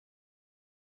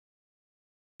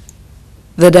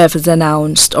The death is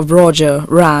announced of Roger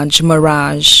Raj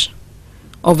Maraj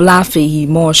of Lafi,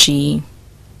 Morshi,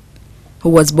 who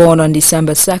was born on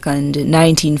December 2nd,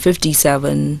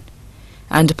 1957,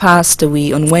 and passed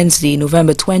away on Wednesday,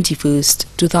 November 21st,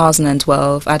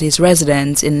 2012, at his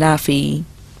residence in Lafi.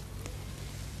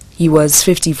 He was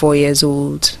 54 years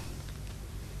old.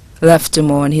 Left to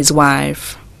mourn his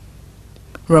wife,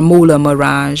 Ramola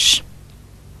Maraj.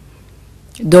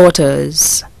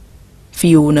 Daughters: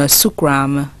 Fiona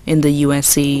Sukram in the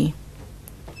USA,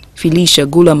 Felicia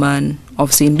Gulaman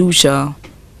of St. Lucia.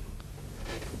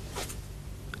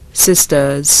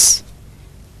 Sisters: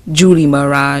 Julie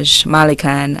Maraj,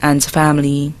 Malikan and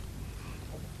family,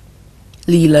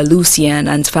 Leila Lucien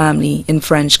and family in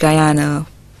French Guyana,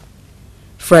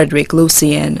 Frederick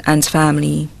Lucien and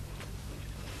family.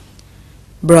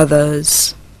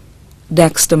 Brothers: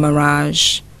 Dexter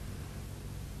Maraj,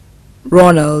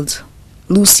 Ronald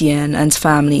Lucien and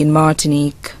family in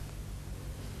Martinique.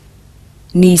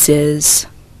 Nieces: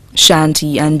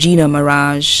 Shanti and Gina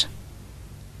Maraj.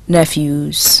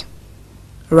 Nephews: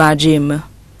 Rajim,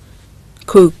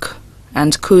 Cook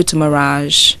and Kurt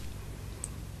Maraj.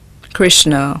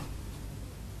 Krishna.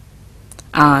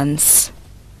 Aunts: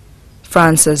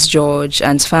 Frances George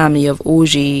and family of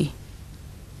Oji,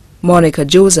 Monica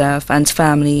Joseph and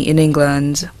family in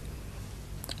England.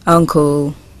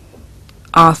 Uncle: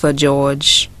 Arthur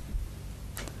George.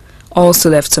 Also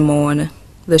left to mourn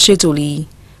the Shitoli,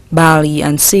 Bali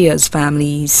and Sayers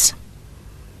families.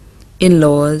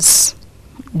 In-laws: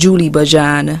 Julie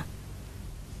Bajan,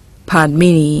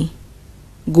 Padmini,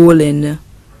 Golin,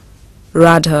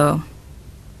 Radha,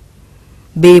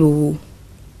 Bebu,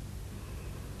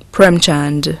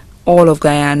 Premchand, all of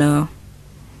Guyana.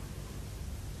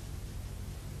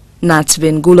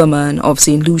 Natvin Gulaman of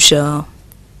St. Lucia.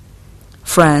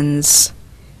 Friends: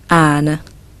 Anne,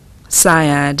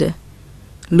 Syed,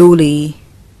 Loli,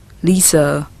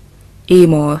 Lisa,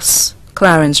 Amos,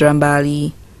 Clarence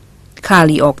Rambali,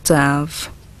 Kali Octave.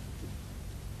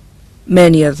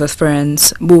 Many other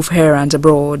friends, both here and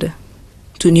abroad,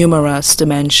 too numerous to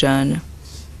mention.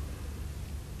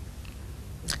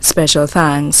 Special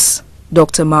thanks: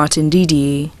 Dr. Martin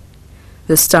Didier,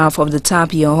 the staff of the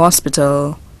Tapia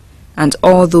Hospital, and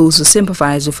all those who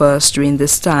sympathized with us during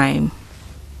this time.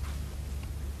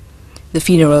 The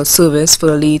funeral service for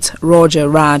the late Roger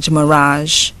Raj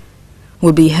Maraj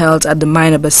will be held at the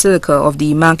Minor Basilica of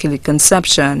the Immaculate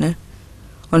Conception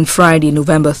on Friday,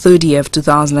 November 30th,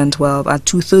 2012 at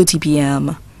 2:30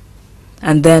 p.m.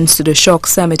 and thence to the Shock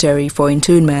Cemetery for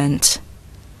interment.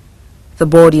 The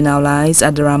body now lies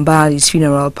at the Rambali's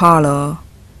Funeral Parlor,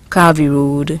 Calvi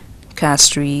Road,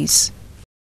 Castries.